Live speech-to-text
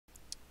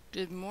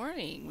Good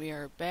morning. We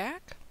are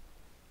back,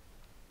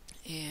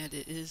 and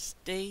it is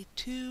day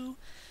 2.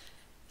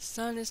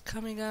 Sun is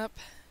coming up,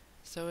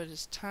 so it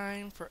is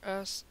time for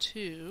us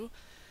to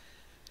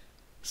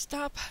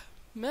stop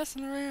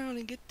messing around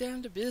and get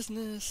down to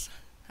business.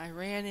 I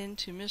ran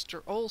into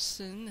Mr.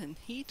 Olson, and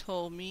he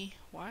told me,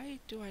 why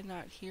do I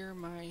not hear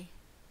my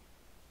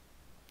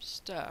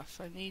stuff?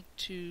 I need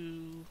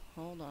to...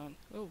 hold on.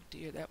 Oh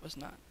dear, that was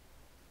not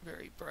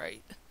very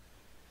bright.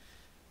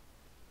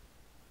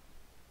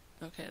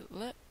 Okay,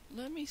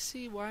 let me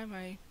see why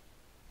my...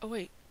 oh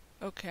wait,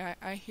 okay,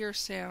 I hear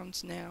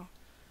sounds now.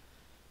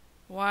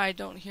 Why I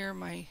don't hear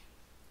my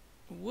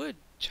wood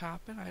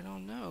chopping, I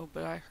don't know,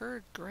 but I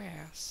heard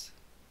grass.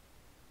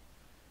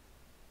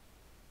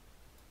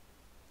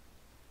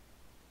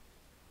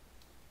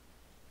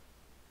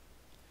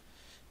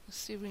 Let's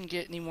see if we can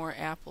get any more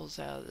apples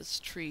out of this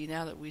tree.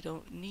 Now that we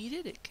don't need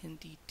it, it can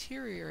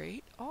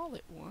deteriorate all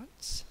at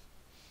once.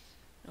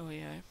 Oh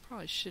yeah, I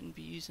probably shouldn't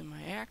be using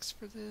my axe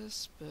for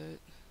this, but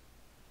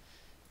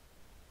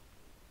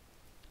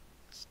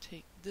let's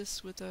take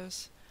this with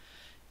us.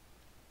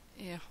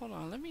 Yeah, hold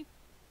on, let me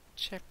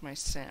check my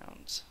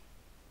sounds.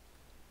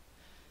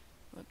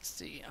 Let's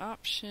see,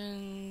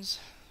 options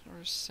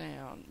or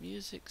sound,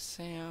 music,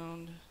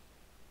 sound.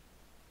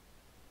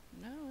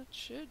 No, it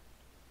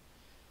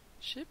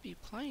should be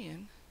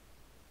playing.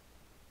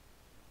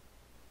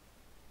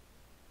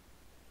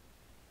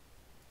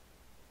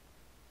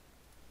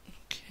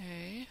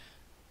 Okay.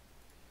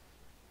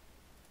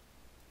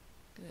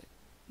 Good.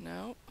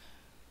 No.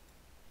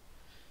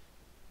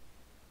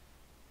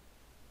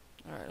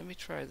 Alright, let me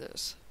try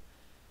this.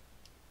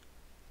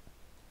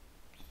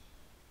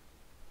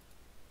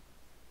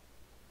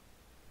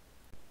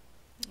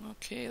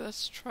 Okay,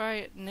 let's try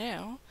it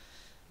now.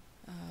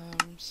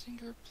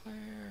 Single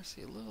player,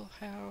 see little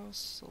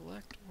house,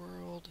 select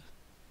world.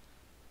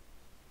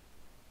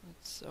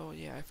 Oh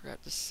yeah, I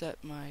forgot to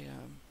set my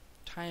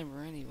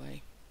timer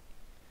anyway.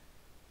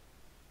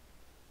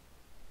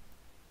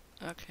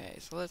 Okay,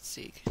 so let's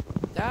see.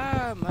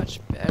 Much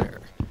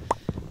better.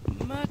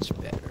 Much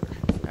better.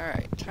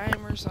 Alright,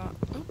 timer's on.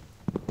 Oh,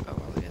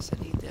 well, I guess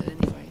I need that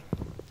anyway.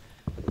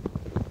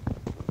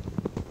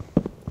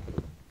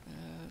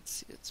 Let's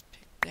see, let's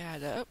pick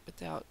that up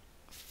without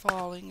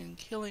falling and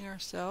killing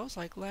ourselves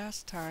like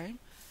last time.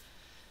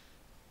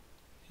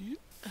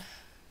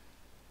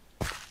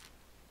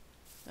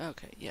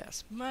 Okay,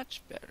 yes,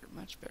 much better,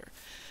 much better.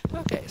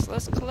 Okay, so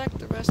let's collect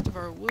the rest of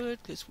our wood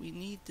because we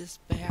need this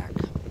back.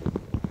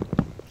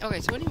 Okay,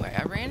 so anyway,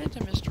 I ran into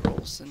Mr.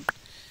 Olson,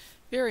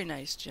 very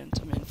nice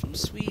gentleman from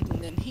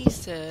Sweden, and he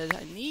said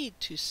I need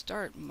to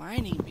start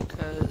mining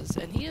because,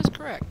 and he is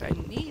correct, I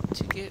need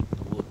to get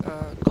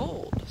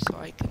gold so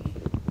I can,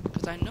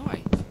 because I know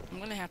I'm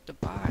going to have to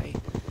buy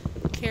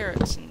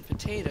carrots and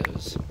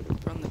potatoes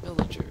from the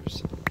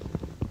villagers.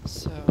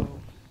 So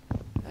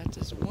that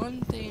is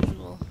one thing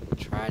we'll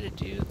try to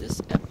do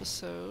this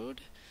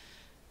episode.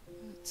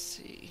 Let's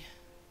see.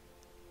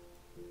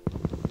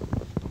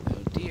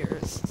 Oh dear.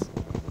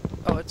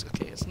 It's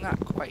okay. It's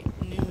not quite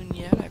noon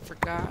yet. I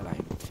forgot.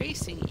 I'm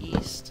facing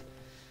east.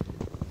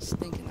 I was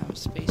thinking I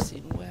was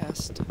facing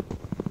west.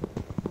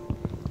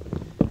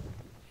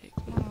 Okay,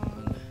 come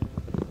on.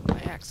 My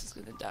axe is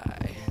gonna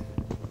die.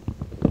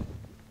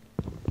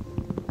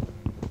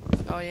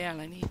 Oh yeah,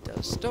 and I need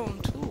those stone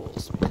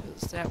tools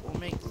because that will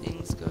make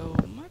things go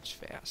much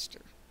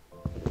faster.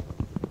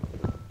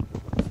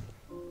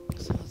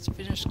 So let's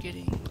finish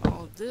getting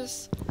all of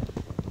this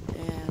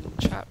and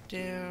chop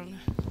down.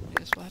 I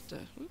guess we'll have to,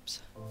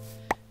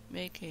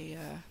 make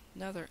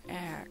another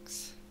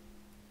axe.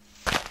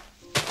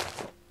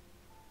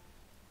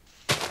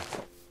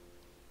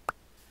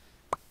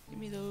 Give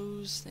me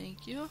those,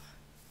 thank you.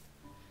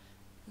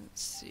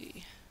 Let's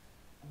see.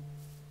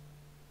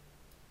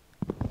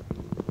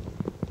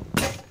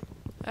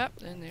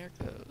 And there it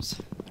goes.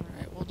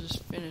 Alright, we'll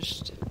just finish,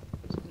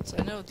 since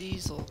I know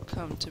these will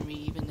come to me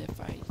even if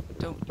I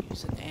don't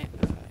use an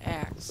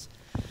axe.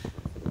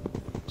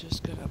 I'm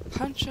just gonna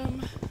punch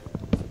them.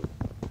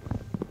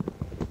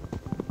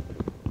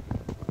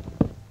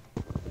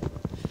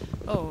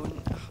 Oh,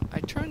 and I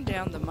turned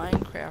down the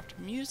Minecraft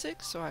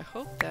music, so I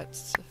hope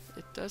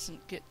it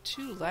doesn't get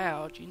too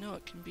loud. You know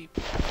it can be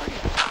pretty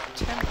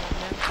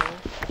temperamental,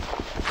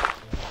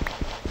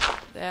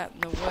 that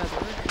and the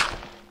weather.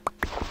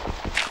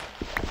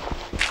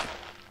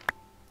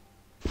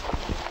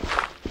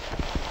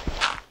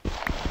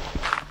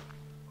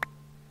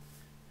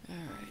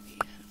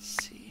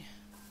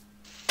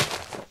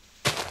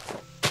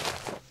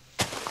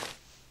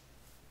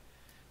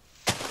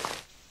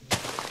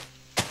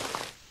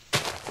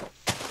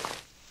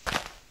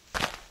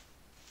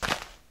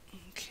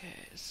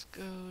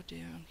 Go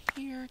down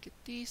here, get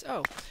these.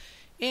 Oh,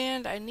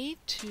 and I need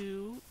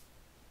to...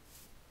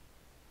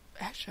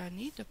 actually, I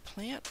need to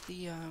plant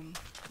the...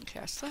 okay,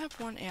 I still have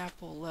one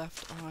apple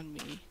left on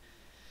me.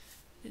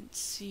 Didn't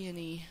see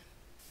any...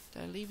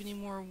 did I leave any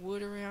more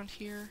wood around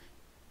here?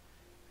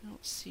 I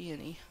don't see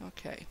any.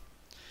 Okay.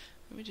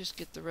 Let me just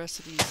get the rest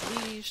of these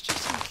leaves,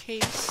 just in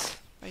case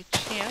By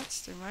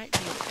chance, there might be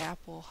an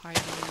apple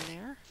hiding in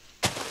there.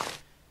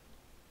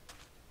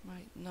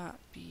 Might not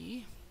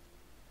be.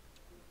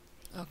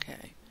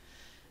 Okay.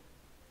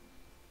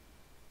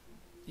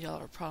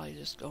 Y'all are probably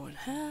just going,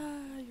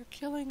 you're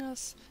killing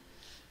us.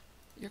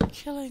 You're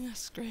killing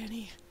us,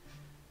 Granny.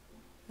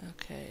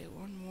 Okay,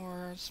 one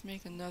more. Let's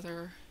make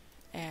another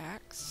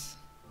axe.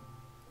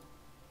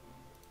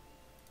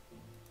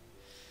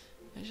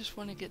 I just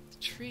want to get the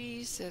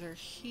trees that are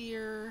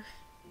here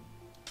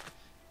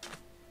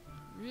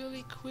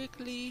really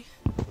quickly.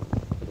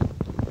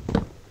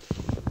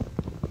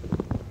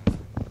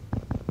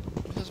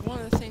 Because one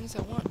of the things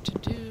I want to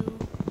do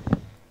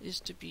is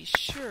to be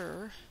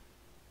sure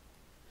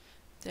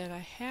that I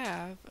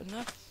have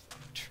enough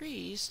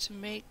trees to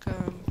make,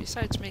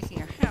 besides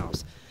making a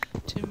house,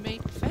 to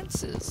make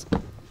fences.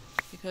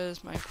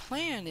 Because my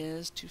plan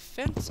is to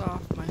fence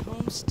off my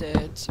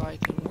homestead so I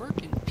can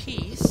work in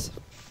peace,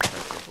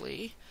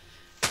 preferably,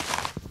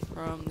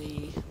 from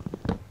the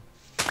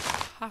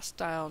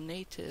hostile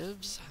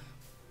natives.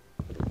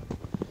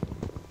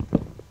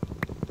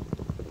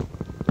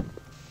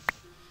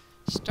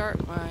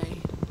 Start my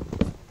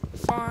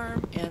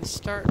farm and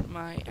start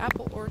my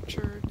apple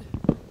orchard.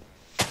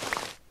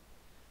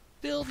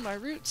 Build my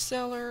root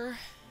cellar,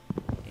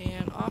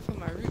 and off of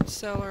my root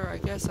cellar I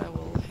guess I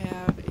will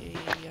have a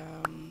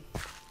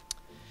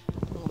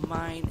little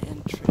mine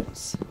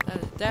entrance.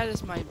 That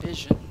is my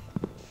vision.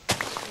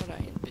 That's what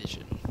I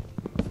envision.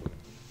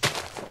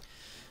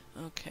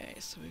 Okay,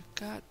 so we've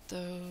got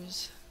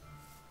those.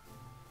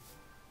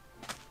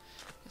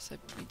 Guess I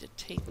need to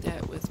take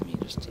that with me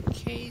just in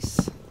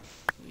case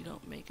we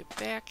don't make it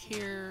back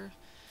here.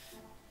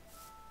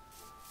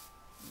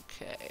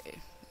 Okay,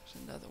 there's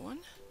another one.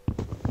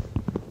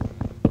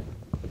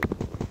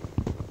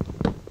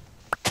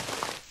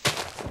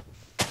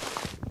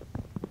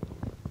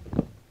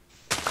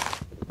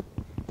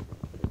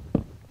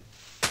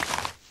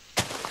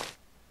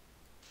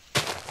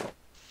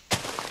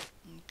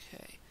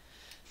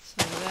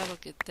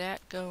 Get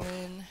that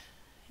going,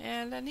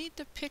 and I need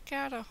to pick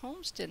out a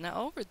homestead.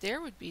 Now over there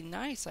would be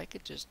nice. I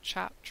could just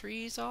chop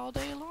trees all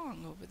day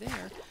long over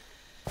there,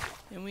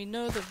 and we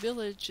know the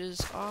village is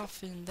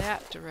off in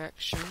that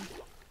direction.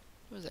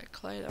 What was that,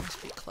 clay? That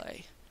must be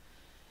clay.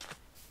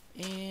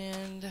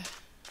 And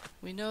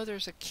we know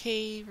there's a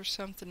cave or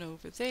something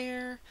over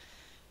there,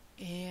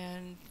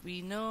 and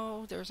we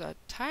know there's a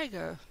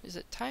taiga. Is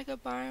it taiga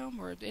biome?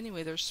 Or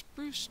anyway, there's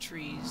spruce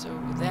trees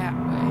over that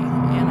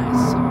way, and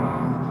I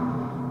saw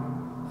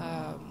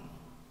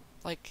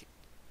like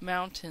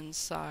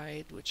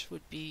mountainside, which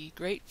would be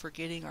great for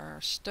getting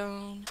our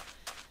stone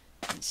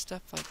and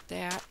stuff like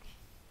that.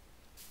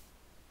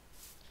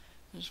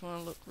 I just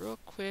want to look real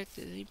quick.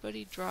 Did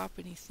anybody drop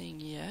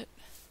anything yet?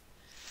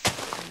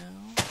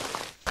 No.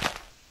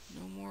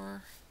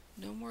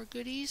 No more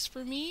goodies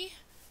for me.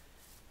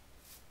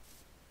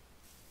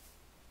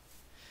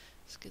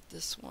 Let's get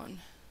this one.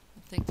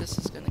 I think this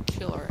is going to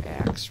kill our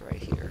axe right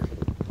here.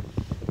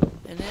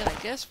 And then I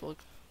guess we'll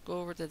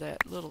go over to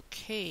that little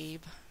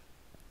cave.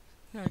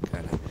 It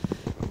kind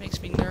of makes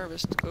me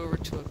nervous to go over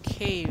to a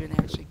cave and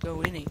actually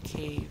go in a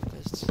cave,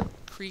 because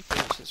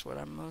creepers is what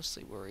I'm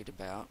mostly worried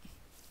about.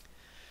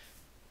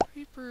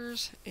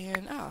 Creepers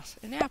and,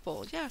 an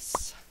apple,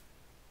 yes!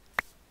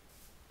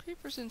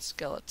 Creepers and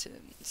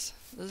skeletons.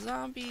 The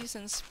zombies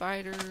and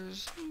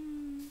spiders,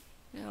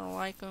 I don't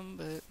like them,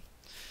 but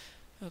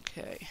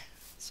okay.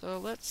 So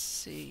let's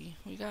see.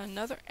 We got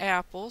another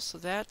apple, so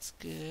that's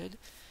good.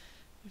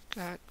 We've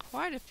got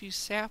quite a few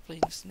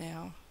saplings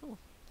now. Oh,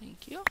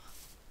 thank you.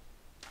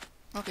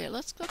 Okay,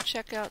 let's go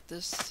check out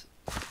this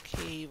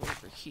cave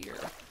over here.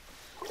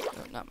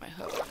 No, not my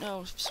hoe.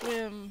 No,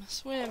 swim,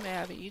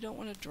 Abby. You don't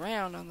want to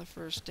drown on the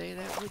first day.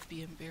 That would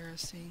be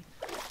embarrassing.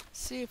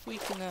 See if we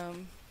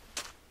can,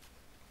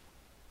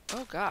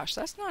 oh gosh,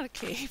 that's not a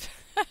cave.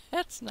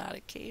 That's not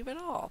a cave at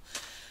all.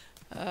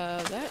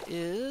 That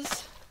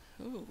is,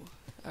 ooh,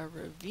 a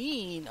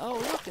ravine. Oh,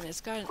 look, and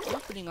it's got an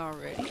opening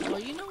already.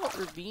 Well, you know what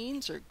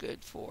ravines are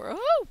good for.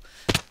 Oh,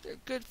 they're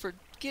good for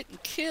getting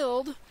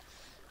killed.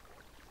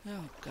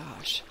 Oh,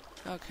 gosh.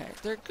 Okay,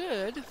 they're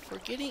good for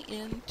getting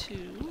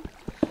into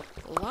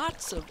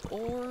lots of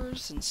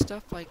ores and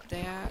stuff like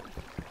that.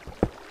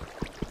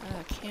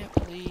 I can't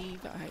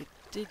believe I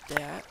did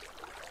that.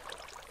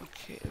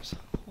 Okay, there's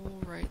a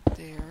hole right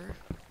there.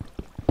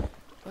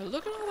 But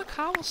look at all the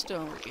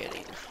cobblestone we're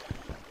getting.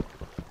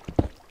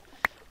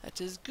 That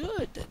is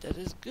good. That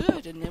is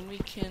good. And then we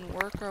can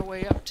work our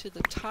way up to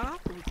the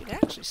top, and we can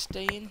actually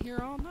stay in here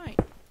all night.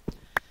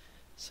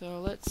 So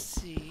let's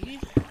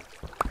see.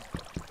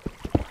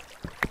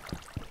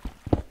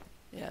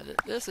 Yeah,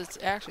 this is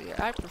actually,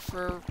 I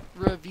prefer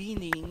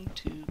ravining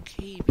to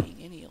caving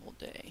any old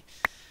day.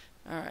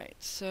 Alright,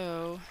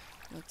 so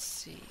let's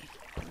see.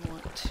 I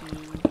want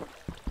to...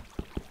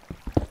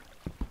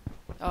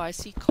 Oh, I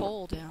see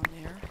coal down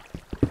there.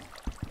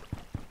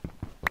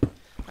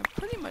 I'm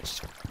pretty much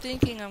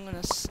thinking I'm going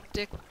to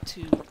stick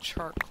to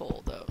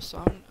charcoal, though.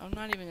 So I'm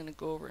not even going to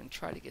go over and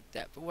try to get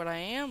that. But what I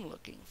am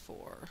looking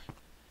for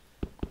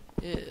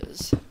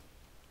is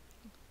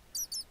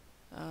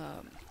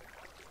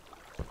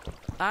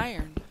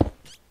iron.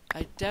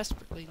 I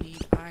desperately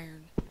need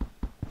iron.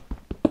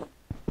 Oh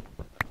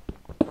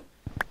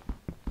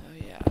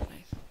yeah,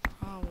 I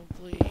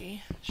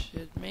probably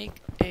should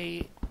make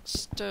a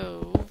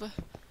stove.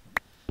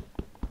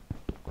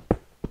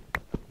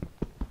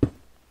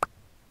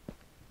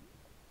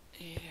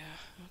 Yeah,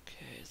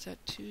 okay, is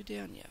that 2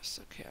 down? Yes,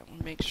 okay, I want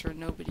to make sure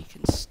nobody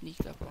can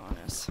sneak up on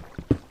us.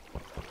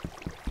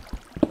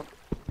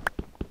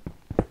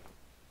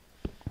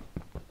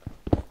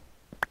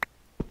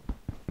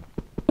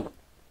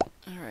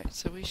 Alright,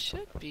 so we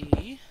should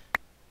be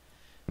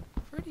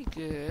pretty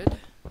good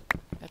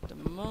at the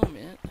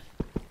moment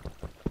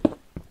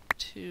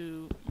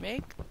to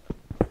make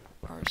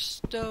our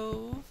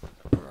stove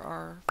or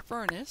our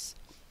furnace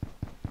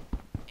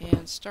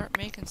and start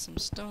making some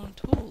stone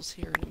tools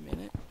here in a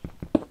minute.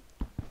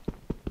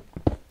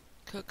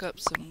 Cook up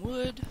some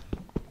wood.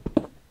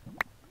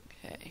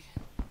 Okay.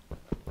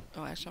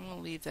 Oh, actually, I'm going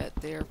to leave that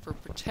there for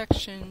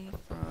protection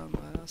from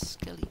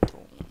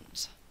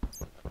skeletons.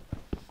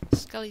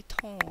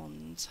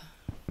 Skeletons.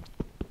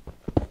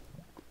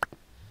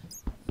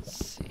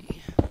 Let's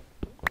see.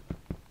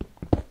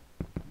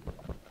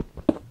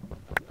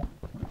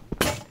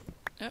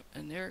 Yep,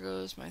 and there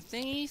goes my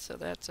thingy, so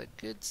that's a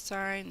good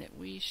sign that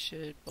we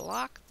should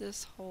block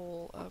this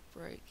hole up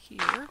right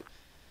here.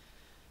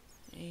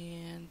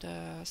 And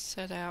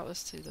set out,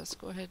 let's see, let's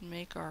go ahead and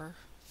make our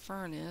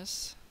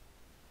furnace.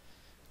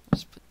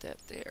 Let's put that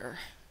there.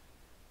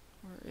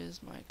 Where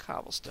is my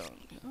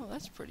cobblestone? Oh,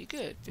 that's pretty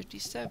good,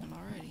 57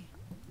 already.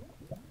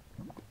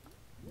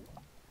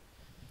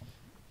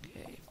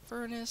 Okay,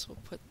 furnace, we'll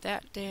put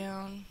that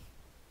down.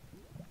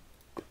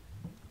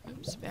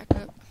 Oops, back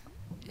up.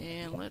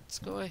 And let's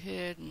go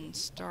ahead and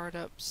start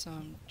up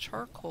some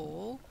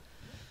charcoal.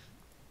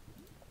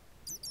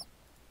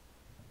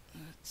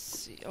 Let's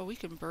see. Oh, we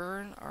can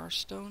burn our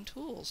stone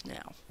tools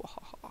now.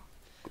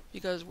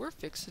 Because we're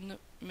fixing to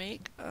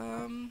make,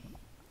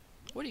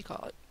 what do you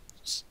call it?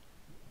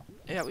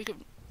 Yeah, we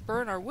can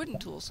burn our wooden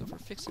tools if we're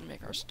fixing to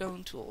make our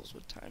stone tools.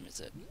 What time is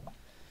it?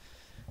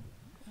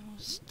 Oh,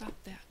 stop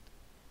that.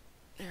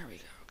 There we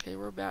go. Okay,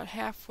 we're about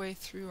halfway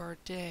through our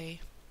day.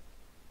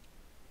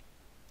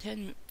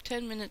 10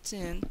 minutes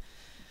in,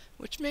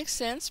 which makes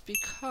sense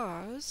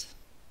because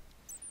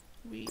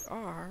we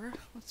are,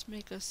 let's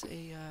make us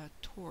a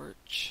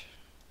torch.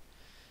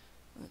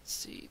 Let's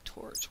see,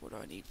 torch. What do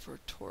I need for a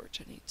torch?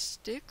 I need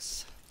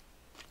sticks.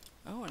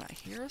 Oh, and I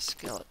hear a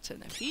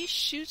skeleton. If he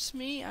shoots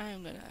me, I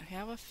am going to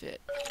have a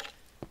fit.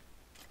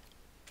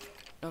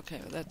 Okay,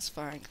 well, that's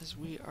fine because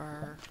we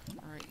are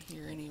right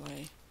here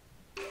anyway.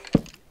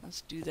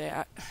 Let's do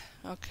that.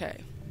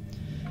 Okay.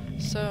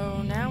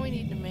 So now we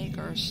need to make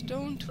our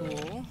stone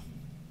tool.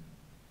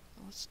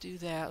 Let's do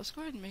that. Let's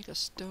go ahead and make a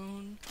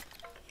stone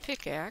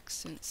pickaxe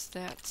since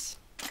that's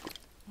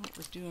what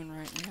we're doing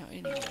right now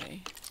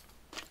anyway.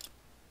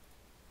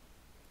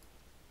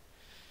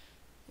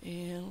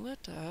 And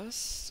let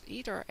us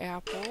eat our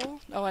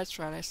apple. Oh, that's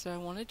right. I said I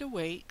wanted to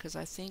wait because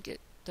I think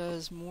it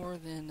does more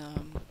than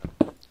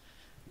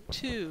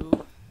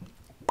 2.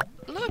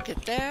 Look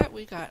at that.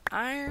 We got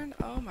iron.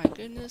 Oh my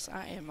goodness.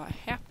 I am a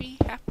happy,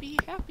 happy,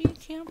 happy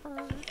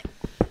camper.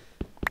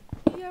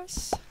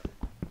 Yes.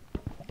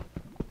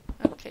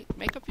 Okay,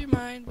 make up your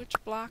mind. Which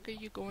block are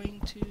you going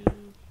to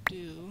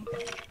do?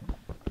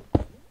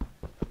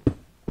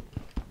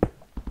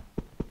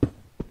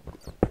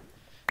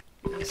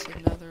 Is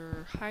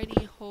another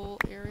hidey hole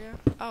area.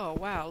 Oh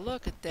wow,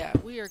 look at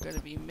that. We are going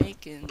to be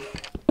making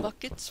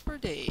buckets for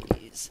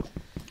days.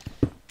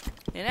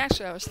 And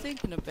actually I was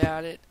thinking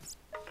about it,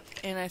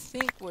 and I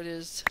think what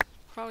is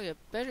probably a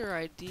better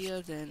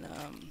idea than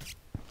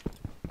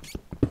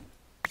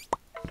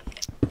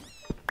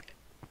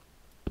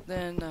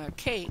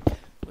cake,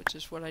 which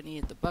is what I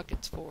needed the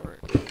buckets for,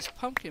 is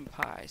pumpkin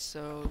pie.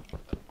 So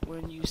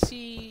when you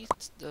see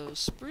those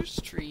spruce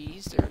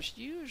trees, there's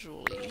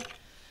usually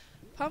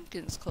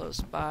pumpkins close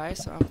by,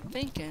 so I'm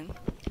thinking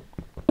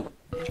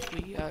if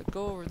we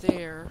go over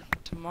there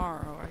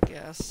tomorrow, I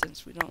guess,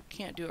 since we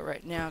can't do it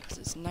right now because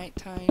it's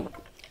nighttime,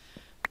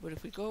 but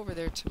if we go over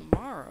there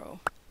tomorrow,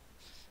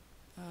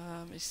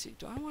 let me see,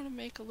 do I want to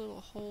make a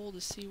little hole to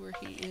see where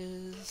he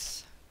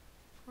is?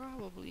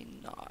 Probably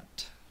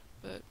not,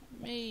 but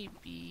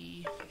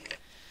maybe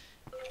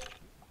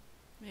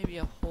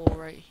a hole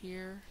right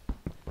here.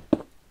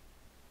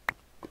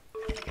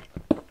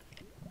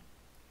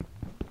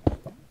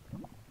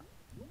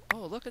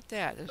 Oh, look at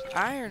that. There's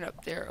iron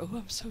up there. Oh,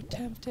 I'm so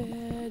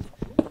tempted.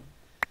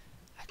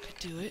 I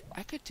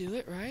could do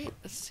it, right?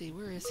 Let's see,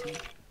 where is he?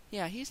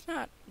 Yeah, he's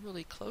not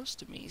really close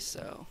to me,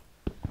 so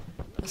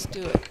let's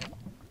do it.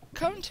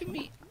 Come to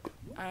me,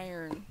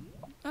 iron.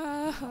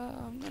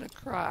 I'm gonna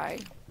cry.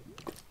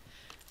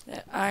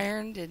 That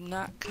iron did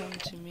not come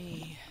to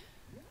me.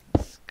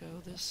 Let's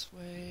go this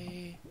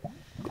way.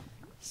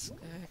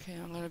 Okay,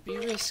 I'm gonna be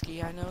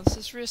risky. I know this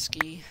is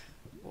risky.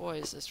 Boy,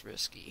 is this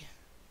risky.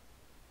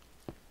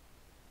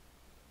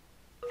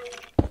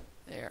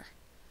 There.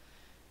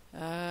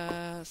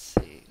 Let's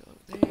see.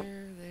 Go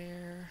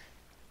there.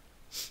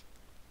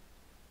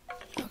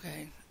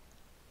 Okay.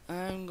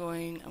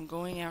 I'm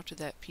going after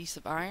that piece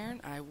of iron.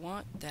 I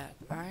want that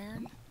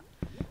iron.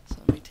 So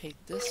let me take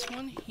this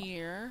one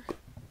here.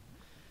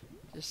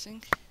 Just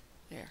think.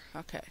 There.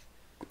 Okay.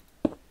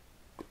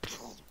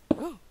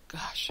 Oh,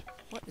 gosh.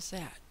 What is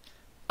that?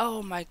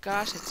 Oh my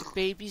gosh, it's a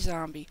baby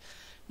zombie.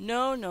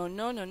 No, no,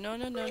 no, no, no,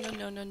 no, no, no,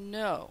 no, no,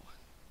 no.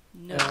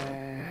 No.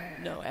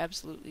 No,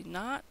 absolutely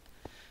not.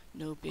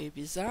 No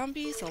baby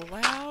zombies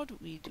allowed.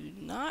 We do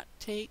not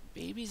take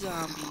baby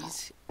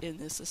zombies in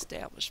this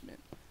establishment.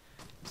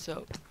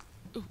 So,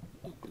 ooh,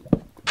 ooh,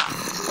 ooh.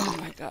 Oh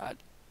my god.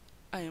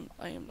 I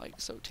am like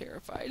so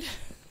terrified.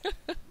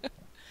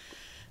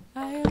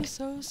 I am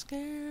so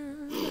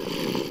scared.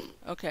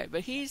 Okay,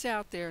 but he's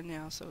out there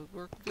now, so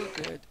we're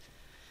good.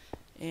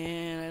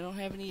 And I don't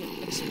have any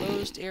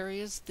exposed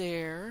areas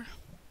there.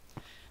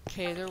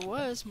 Okay, there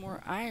was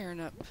more iron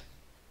up.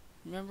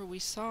 Remember, we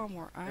saw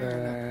more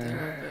iron up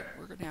there, but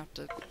we're going to have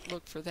to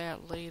look for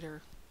that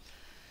later.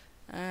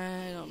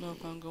 I don't know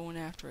if I'm going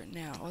after it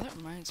now. Oh, that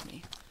reminds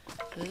me.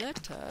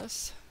 Let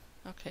us...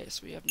 Okay,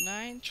 so we have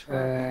 9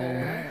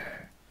 charcoal.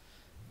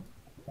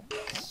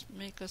 Let's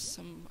make us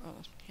some...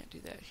 Oh, can't do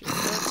that here.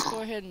 Let's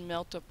go ahead and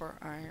melt up our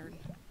iron.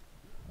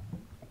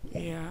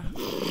 Yeah.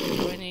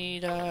 We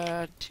need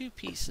 2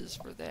 pieces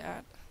for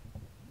that.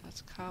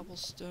 That's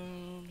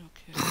cobblestone.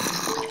 Okay.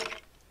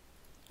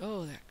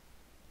 Oh, that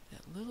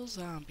little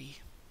zombie.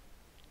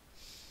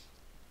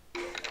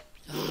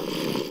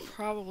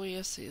 Probably,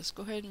 let's see, let's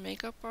go ahead and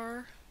make up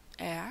our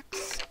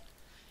axe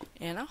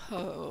and a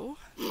hoe.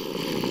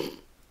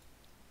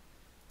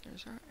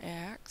 There's our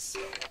axe.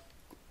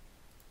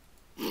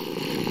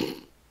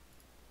 And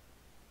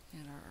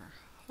our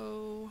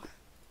hoe.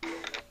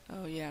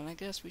 Oh yeah, and I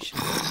guess we should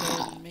go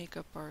ahead and make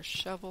up our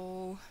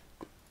shovel.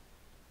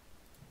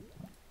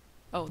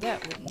 Oh,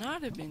 that would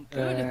not have been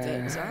good if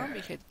that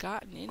zombie had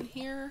gotten in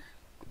here.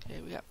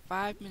 Okay, we got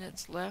 5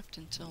 minutes left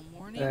until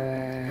morning,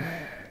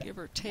 give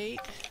or take.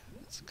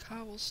 That's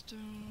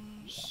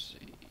cobblestone. Let's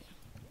see.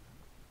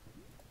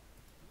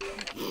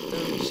 Don't need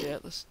those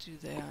yet. Let's do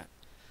that.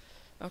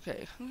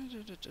 Okay, I'm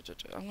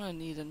gonna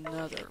need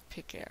another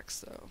pickaxe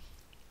though.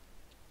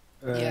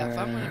 Yeah, if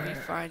I'm gonna be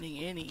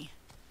finding any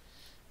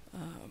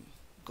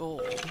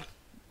gold,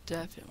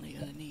 definitely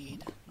gonna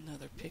need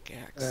another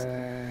pickaxe.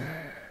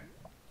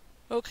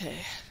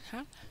 Okay.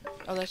 Huh?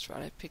 Oh, that's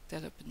right. I picked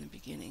that up in the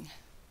beginning.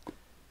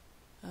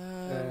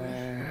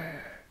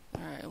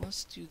 Alright,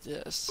 let's do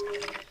this.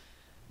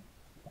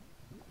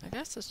 I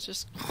guess let's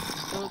just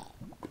go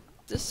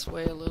this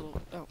way a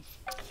little. Oh.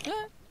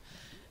 Yeah,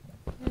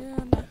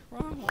 no,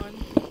 wrong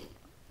one.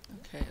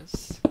 Okay,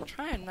 I'm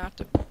trying not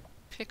to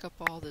pick up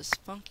all this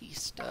funky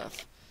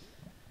stuff.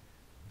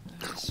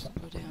 Let's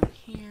go down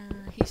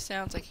here. He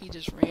sounds like he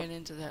just ran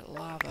into that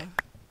lava.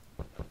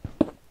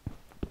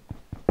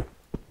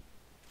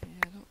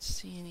 Yeah, I don't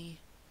see any.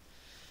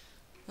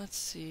 Let's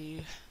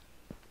see.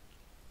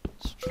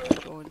 Let's try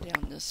going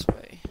down this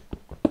way.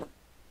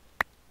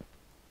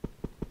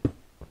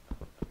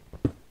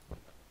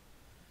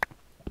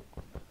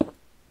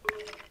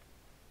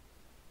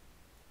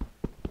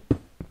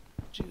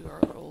 Do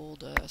our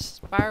old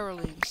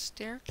spiraling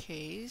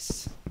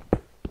staircase.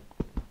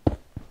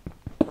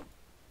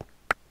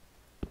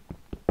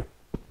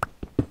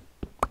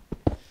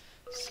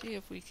 See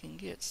if we can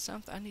get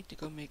something. I need to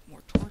go make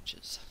more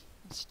torches.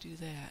 Let's do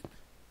that.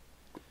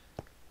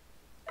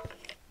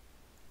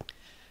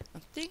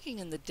 I'm thinking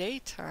in the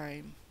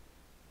daytime,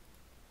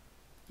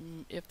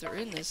 if they're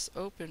in this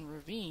open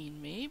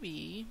ravine,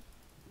 maybe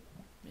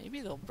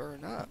they'll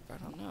burn up. I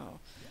don't know.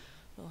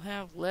 They'll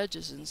have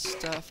ledges and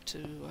stuff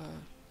to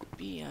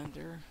be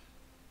under.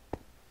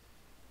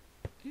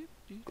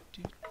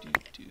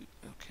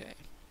 Okay.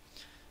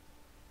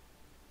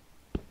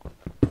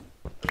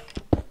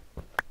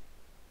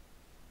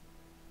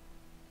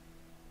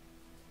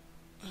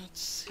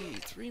 Let's see,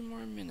 3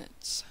 more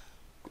minutes.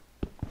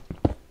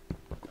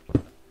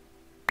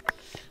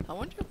 I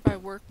wonder if I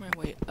work my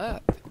way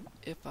up,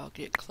 if I'll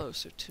get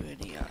closer to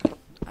any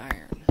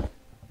iron.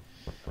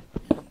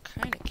 And I'm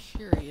kind of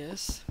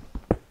curious.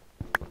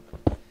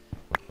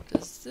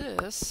 Does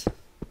this...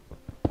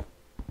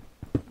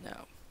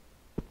 No.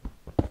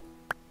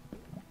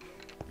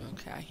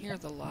 Okay, I hear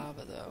the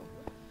lava though.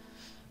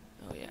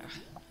 Oh yeah.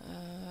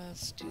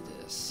 Let's do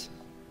this.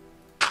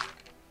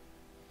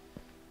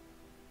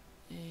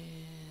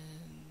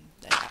 And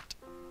that.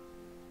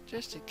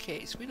 Just in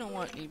case. We don't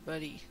want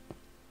anybody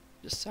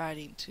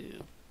deciding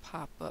to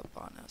pop up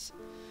on us.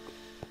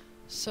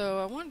 So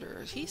I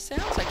wonder, he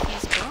sounds like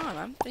he's gone.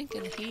 I'm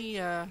thinking he,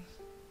 oh,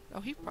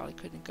 he probably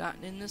couldn't have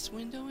gotten in this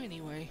window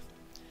anyway.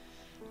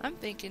 I'm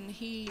thinking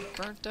he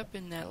burnt up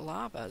in that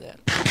lava, that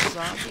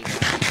zombie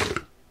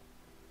guy.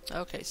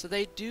 Okay, so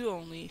they do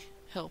only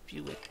help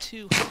you with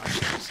 2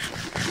 haunches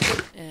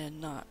and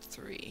not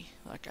 3,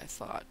 like I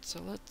thought.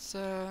 So let's,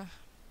 okay,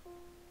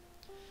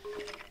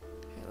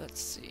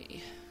 let's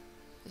see.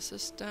 Is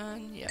this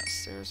done?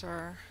 Yes, there's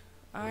our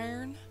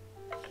iron.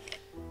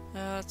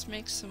 Let's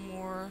make some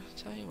more.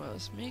 Tell you what,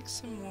 let's make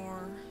some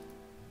more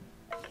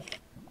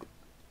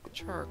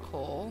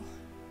charcoal.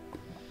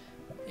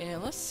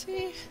 And let's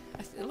see.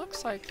 It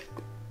looks like...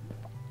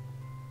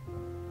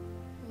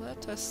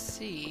 Let us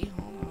see.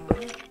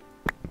 Hold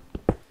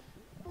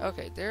on.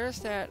 Okay, there's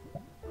that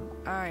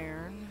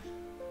iron.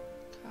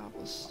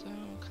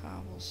 Cobblestone,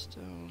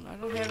 cobblestone. I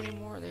don't have any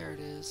more. There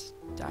it is.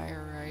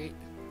 Diorite.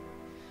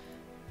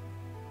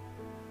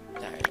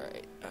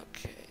 Diorite.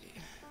 Okay.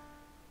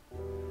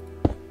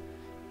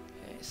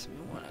 Okay, so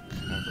we want to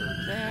cover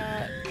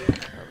that,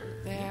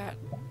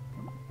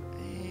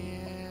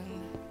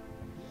 and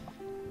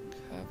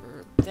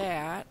cover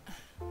that.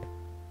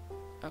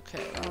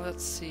 Okay, well,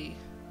 let's see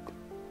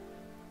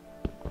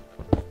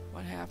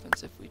what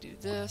happens if we do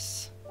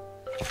this.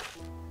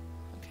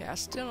 Okay, I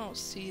still don't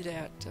see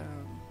that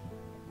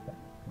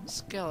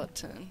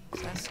skeleton.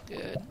 That's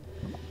good.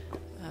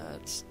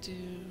 Let's do...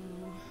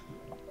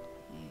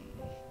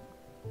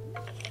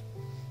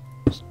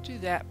 Let's do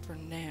that for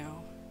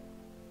now.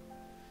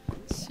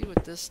 Let's see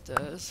what this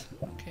does.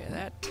 Okay,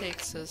 that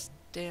takes us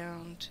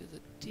down to the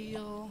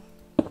deal.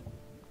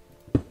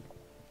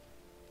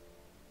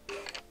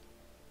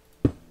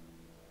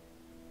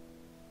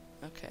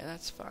 Okay,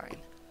 that's fine.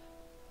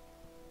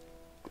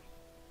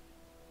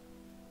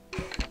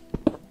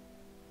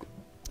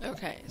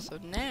 Okay, so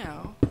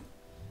now...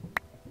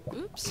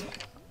 Oops.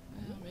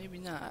 Well, maybe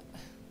not.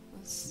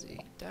 Let's see.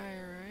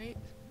 Diorite.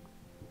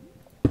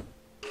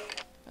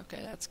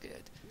 Okay, that's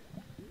good.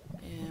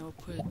 And we'll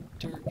put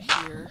dirt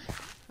here.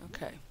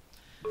 Okay.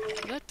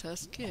 Let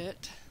us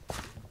get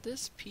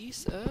this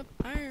piece of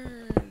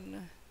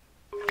iron.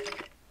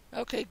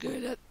 Okay,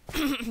 good.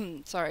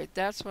 Sorry,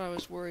 that's what I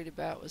was worried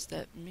about, was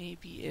that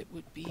maybe it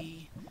would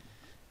be...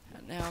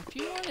 Now, if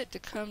you want it to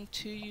come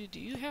to you, do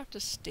you have to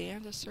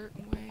stand a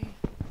certain way?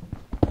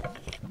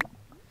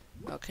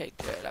 Okay,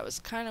 good. I was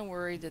kind of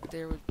worried that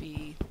there would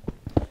be...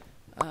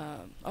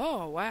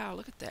 oh, wow,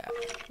 look at that.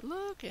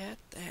 Look at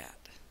that.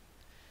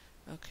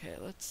 Okay,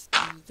 let's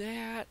do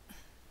that.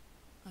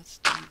 Let's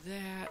do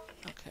that.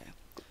 Okay.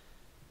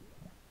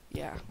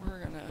 Yeah,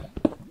 we're gonna...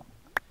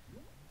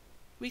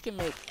 We can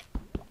make...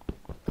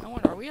 I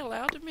wonder, are we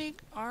allowed to make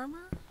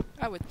armor?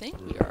 I would think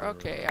we are.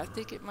 Okay, I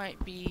think it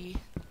might be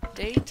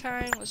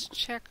daytime. Let's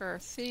check our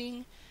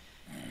thing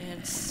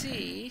and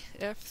see.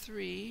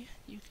 F3,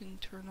 you can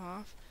turn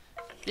off.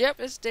 Yep,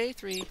 it's day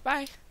 3.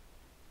 Bye.